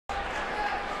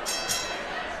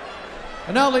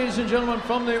And now, ladies and gentlemen,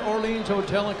 from the Orleans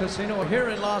Hotel and Casino here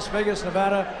in Las Vegas,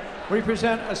 Nevada, we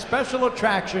present a special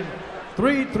attraction,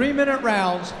 three-minute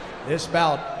rounds. This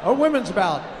bout, a women's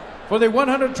bout, for the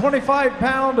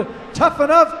 125-pound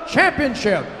Tuff-N-Uff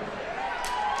Championship.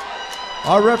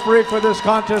 Our referee for this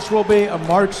contest will be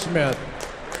Mark Smith.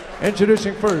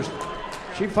 Introducing first,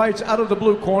 she fights out of the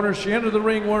blue corner. She entered the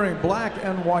ring wearing black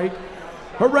and white.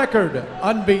 Her record,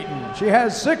 unbeaten. She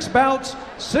has 6 bouts,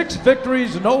 6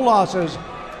 victories, no losses.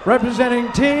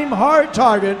 Representing Team Hard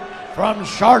Target from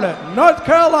Charlotte, North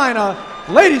Carolina.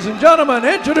 Ladies and gentlemen,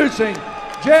 introducing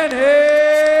Jenny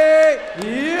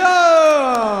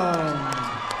Young.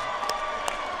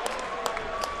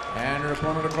 And her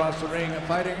opponent across the ring,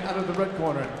 fighting out of the red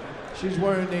corner. She's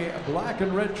wearing the black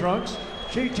and red trunks.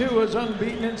 She too is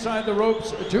unbeaten inside the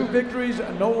ropes, 2 victories,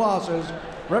 no losses.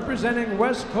 Representing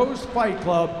West Coast Fight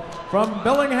Club from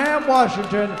Bellingham,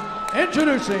 Washington,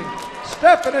 introducing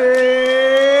Stephanie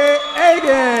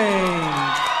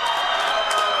Eggink.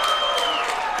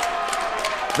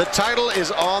 The title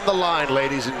is on the line,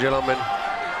 ladies and gentlemen.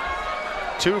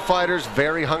 2 fighters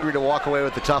very hungry to walk away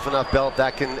with the Tuff-N-Uff belt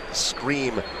that can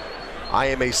scream, I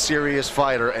am a serious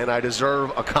fighter and I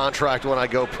deserve a contract when I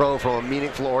go pro from a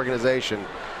meaningful organization.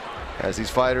 As these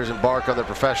fighters embark on their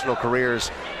professional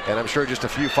careers, and I'm sure just a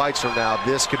few fights from now,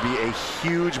 this could be a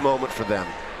huge moment for them.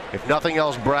 If nothing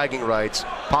else, bragging rights,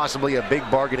 possibly a big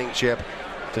bargaining chip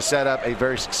to set up a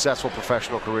very successful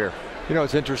professional career. You know,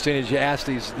 it's interesting as you ask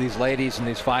these ladies and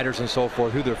these fighters and so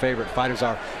forth who their favorite fighters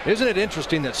are. Isn't it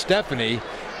interesting that Stephanie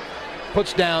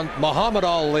puts down Muhammad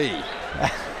Ali?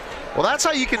 Well, that's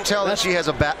how you can tell that she has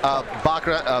a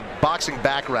boxing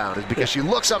background, is because she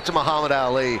looks up to Muhammad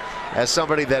Ali as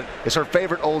somebody that is her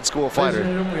favorite old school fighter.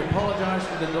 Ladies and gentlemen, we apologize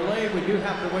for the delay. We do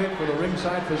have to wait for the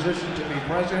ringside physician to be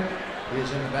present. He is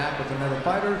in the back with another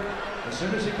fighter. As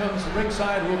soon as he comes to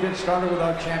ringside, we'll get started with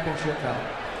our championship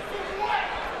bout.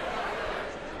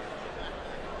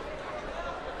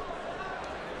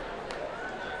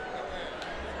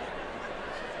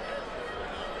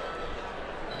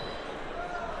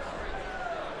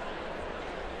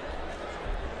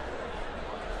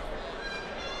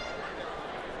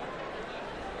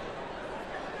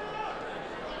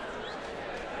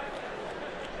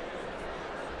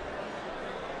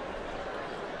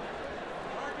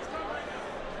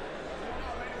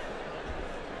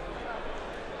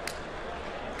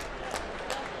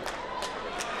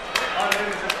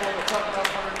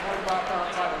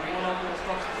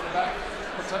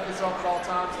 Protect yourself at all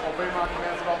times, obey my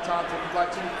commands at all times. If you'd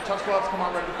like to touch gloves, come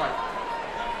on, ready to fight.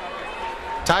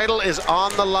 Title is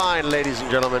on the line, ladies and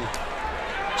gentlemen.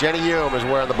 Jenny Young is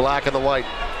wearing the black and the white.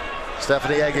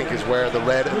 Stephanie Eggink is wearing the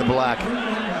red and the black.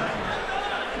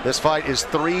 This fight is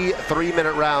 3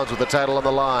 3-minute rounds with the title on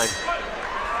the line.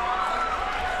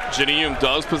 Jenny Young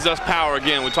does possess power.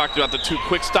 Again, we talked about the 2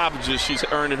 quick stoppages she's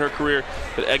earned in her career,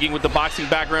 but Eggink with the boxing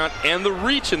background and the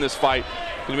reach in this fight.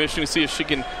 It'll be interesting to see if she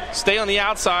can stay on the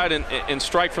outside and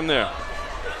strike from there.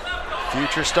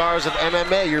 Future stars of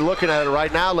MMA, you're looking at it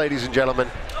right now, ladies and gentlemen.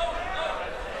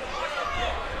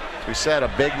 As we said,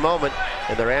 a big moment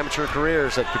in their amateur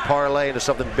careers that could parlay into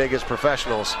something big as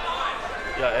professionals.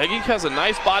 Yeah, Eggink has a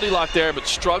nice body lock there, but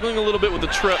struggling a little bit with the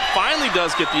trip. Finally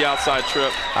does get the outside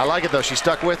trip. I like it, though. She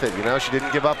stuck with it, you know. She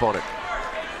didn't give up on it.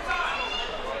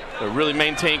 Really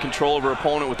maintained control of her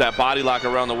opponent with that body lock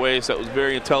around the waist. That was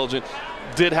very intelligent.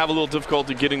 Did have a little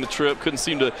difficulty getting the trip. Couldn't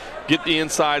seem to get the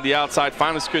inside, the outside.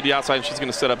 Finally secured the outside, and she's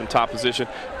going to set up in top position.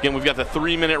 Again, we've got the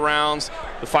 3-minute rounds.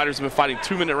 The fighters have been fighting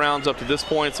 2-minute rounds up to this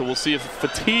point, so we'll see if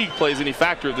fatigue plays any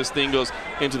factor if this thing goes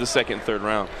into the 2nd and 3rd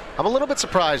round. I'm a little bit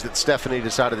surprised that Stephanie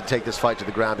decided to take this fight to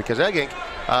the ground, because Eggink,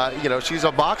 you know, she's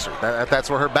a boxer. That's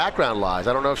where her background lies.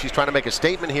 I don't know if she's trying to make a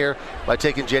statement here by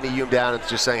taking Jenny Young down and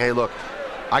just saying, hey, look,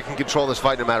 I can control this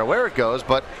fight no matter where it goes,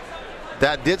 but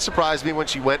that did surprise me when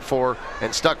she went for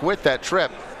and stuck with that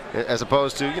trip, as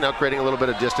opposed to, you know, creating a little bit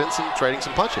of distance and trading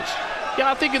some punches.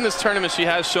 Yeah, I think in this tournament she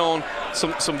has shown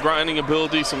some grinding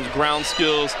ability, some ground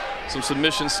skills, some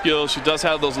submission skills. She does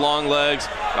have those long legs.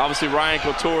 Obviously, Ryan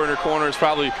Couture in her corner has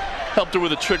probably helped her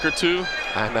with a trick or 2.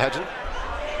 I imagine.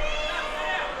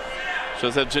 She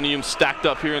does have Jenny Young stacked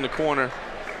up here in the corner.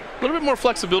 A little bit more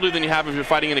flexibility than you have if you're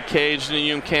fighting in a cage. Jenny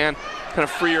Young can kind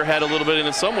of free your head a little bit, and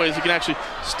in some ways you can actually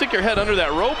stick your head under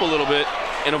that rope a little bit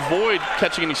and avoid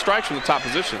catching any strikes from the top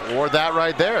position. Or that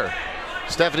right there.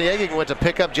 Stephanie Eggink went to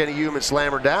pick up Jenny Young and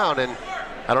slam her down, and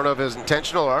I don't know if it was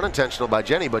intentional or unintentional by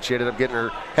Jenny, but she ended up getting her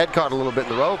head caught a little bit in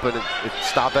the rope, and it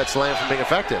stopped that slam from being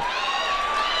effective.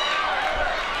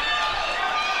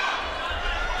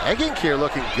 Eggink here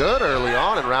looking good early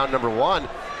on in round number 1.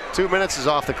 2 minutes is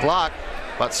off the clock.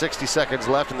 About 60 seconds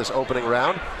left in this opening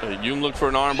round. Yum looked for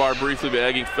an armbar briefly, but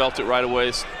Eggink felt it right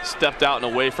away, stepped out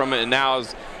and away from it, and now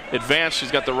is advanced.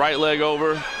 She's got the right leg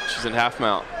over. She's in half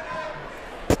mount.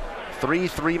 3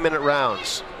 3-minute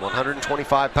rounds.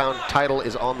 125-pound title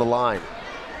is on the line.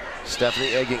 Stephanie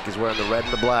Eggink is wearing the red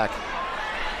and the black.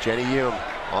 Jenny Yum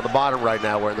on the bottom right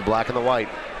now, wearing the black and the white.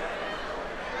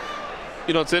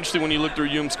 You know, it's interesting when you look through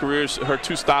Yum's career, her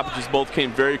 2 stoppages both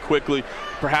came very quickly.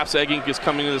 Perhaps Eggink is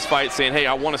coming into this fight saying, hey,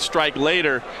 I want to strike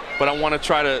later, but I want to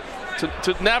try to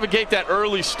navigate that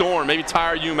early storm, maybe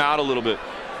tire Yum out a little bit.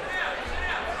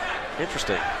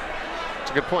 Interesting.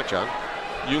 That's a good point, John.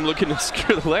 Yum looking to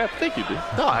secure the layup. I think you do.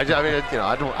 No, I mean, you know,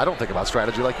 I don't think about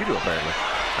strategy like you do, apparently.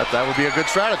 That would be a good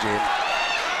strategy.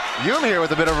 Yum here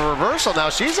with a bit of a reversal. Now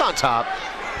she's on top.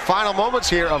 Final moments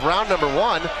here of round number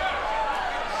 1.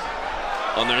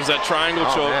 And there's that triangle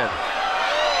choke. Man.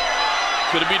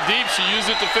 Could it be deep? She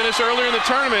used it to finish earlier in the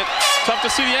tournament. Tough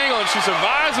to see the angle, and she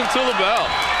survives until the bell.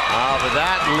 But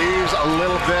that leaves a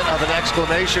little bit of an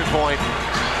exclamation point,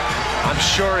 I'm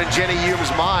sure, in Jenny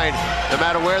Yum's mind. No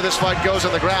matter where this fight goes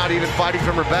on the ground, even fighting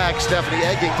from her back, Stephanie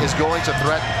Eggink is going to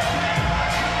threaten.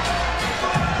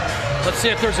 Let's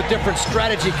see if there's a different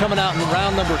strategy coming out in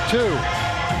round number 2.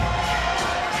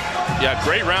 Yeah,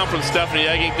 great round from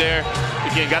Stephanie Eggink there.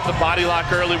 Again, got the body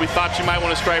lock early. We thought she might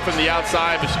want to strike from the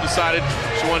outside, but she decided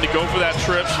she wanted to go for that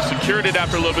trip. She secured it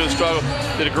after a little bit of struggle.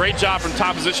 Did a great job from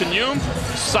top position. Yum,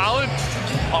 solid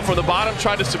from the bottom,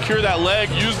 tried to secure that leg,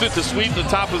 used it to sweep the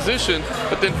top position,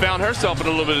 but then found herself in a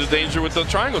little bit of danger with the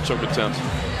triangle choke attempt.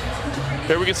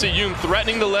 Here we can see Yum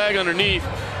threatening the leg underneath,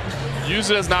 use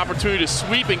it as an opportunity to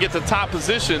sweep and get to top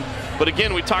position. But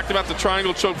again, we talked about the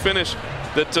triangle choke finish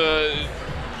that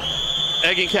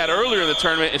Eggink had earlier in the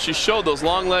tournament, and she showed those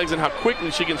long legs and how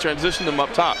quickly she can transition them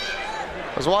up top.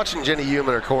 I was watching Jenny Yum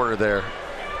in her corner there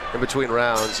in between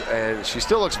rounds, and she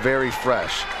still looks very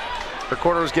fresh. Her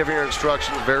corner was giving her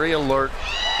instructions, very alert,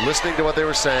 listening to what they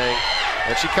were saying,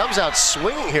 and she comes out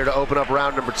swinging here to open up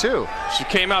round number 2. She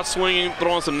came out swinging,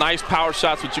 throwing some nice power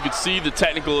shots, but you could see the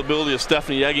technical ability of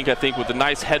Stephanie Eggink, I think, with the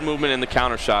nice head movement and the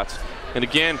counter shots. And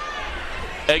again,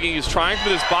 Eggink is trying for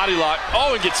this body lock.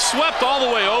 Oh, and gets swept all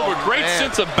the way over. Great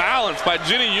sense of balance by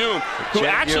Jenny Yum, who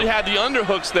actually had the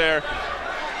underhooks there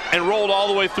and rolled all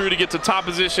the way through to get to top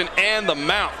position and the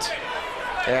mount.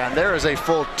 And there is a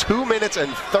full 2 minutes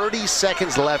and 30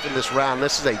 seconds left in this round.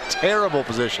 This is a terrible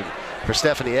position for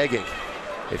Stephanie Eggink.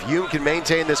 If Yum can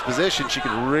maintain this position, she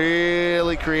can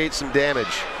really create some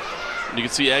damage. And you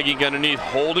can see Eggink underneath,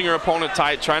 holding her opponent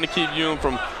tight, trying to keep Yum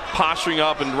from posturing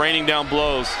up and raining down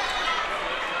blows.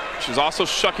 She's also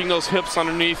shucking those hips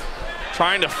underneath,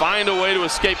 trying to find a way to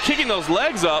escape, kicking those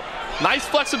legs up. Nice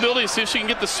flexibility to see if she can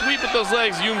get the sweep with those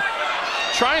legs. Yum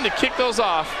trying to kick those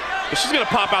off. But she's going to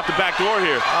pop out the back door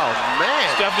here. Oh, man.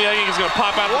 Stephanie Eggink is going to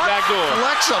pop out the back door.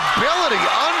 Flexibility,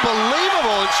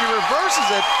 unbelievable. And she reverses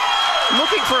it.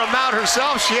 Looking for a mount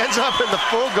herself, she ends up in the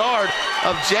full guard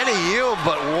of Jenny Yum.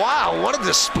 But wow, what a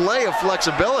display of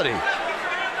flexibility.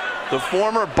 The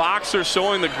former boxer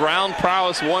showing the ground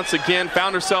prowess once again,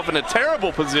 found herself in a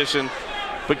terrible position,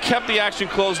 but kept the action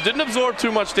close, didn't absorb too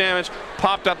much damage,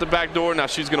 popped out the back door. Now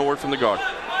she's going to work from the guard.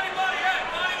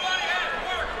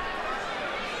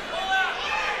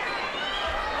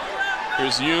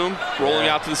 Here's Yum rolling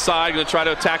out to the side, going to try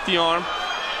to attack the arm.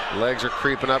 Legs are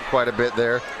creeping up quite a bit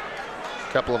there.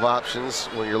 Couple of options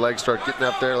when your legs start getting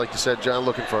up there, like you said, John,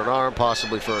 looking for an arm,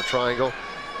 possibly for a triangle.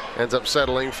 Ends up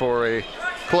settling for a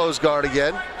closed guard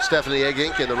again. Stephanie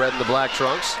Eggink in the red and the black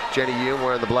trunks. Jenny Yum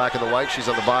wearing the black and the white. She's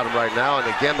on the bottom right now,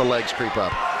 and again the legs creep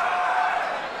up.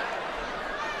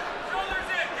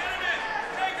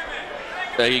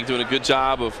 Eggink doing a good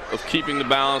job of keeping the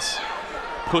balance,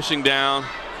 pushing down,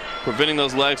 preventing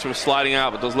those legs from sliding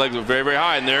out, but those legs are very, very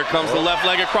high. And there comes the left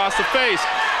leg across the face.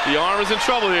 The arm is in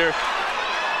trouble here.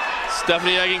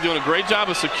 Stephanie Eggink doing a great job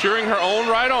of securing her own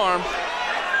right arm,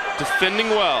 defending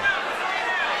well.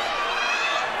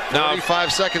 Now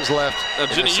 35 seconds left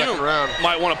in the second round.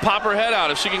 Might want to pop her head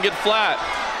out if she can get flat.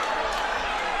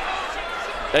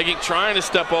 Eggink trying to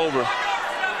step over.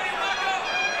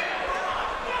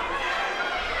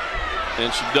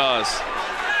 And she does.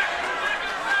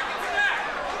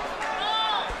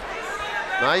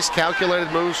 Nice calculated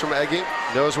moves from Eggink.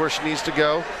 Knows where she needs to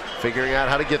go, figuring out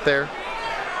how to get there.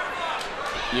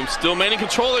 Yum still maintaining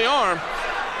control of the arm.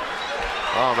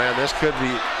 Oh man, this could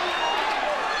be.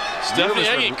 Stephanie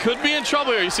Eggink could be in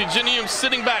trouble here. You see Jenny Yum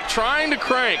sitting back, trying to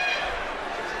crank.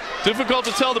 Difficult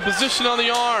to tell the position on the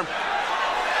arm.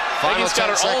 Eggink's got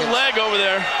her own leg over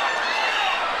there.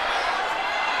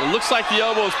 It looks like the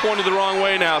elbow is pointed the wrong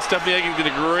way now. Stephanie Eggink did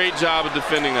a great job of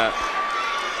defending that.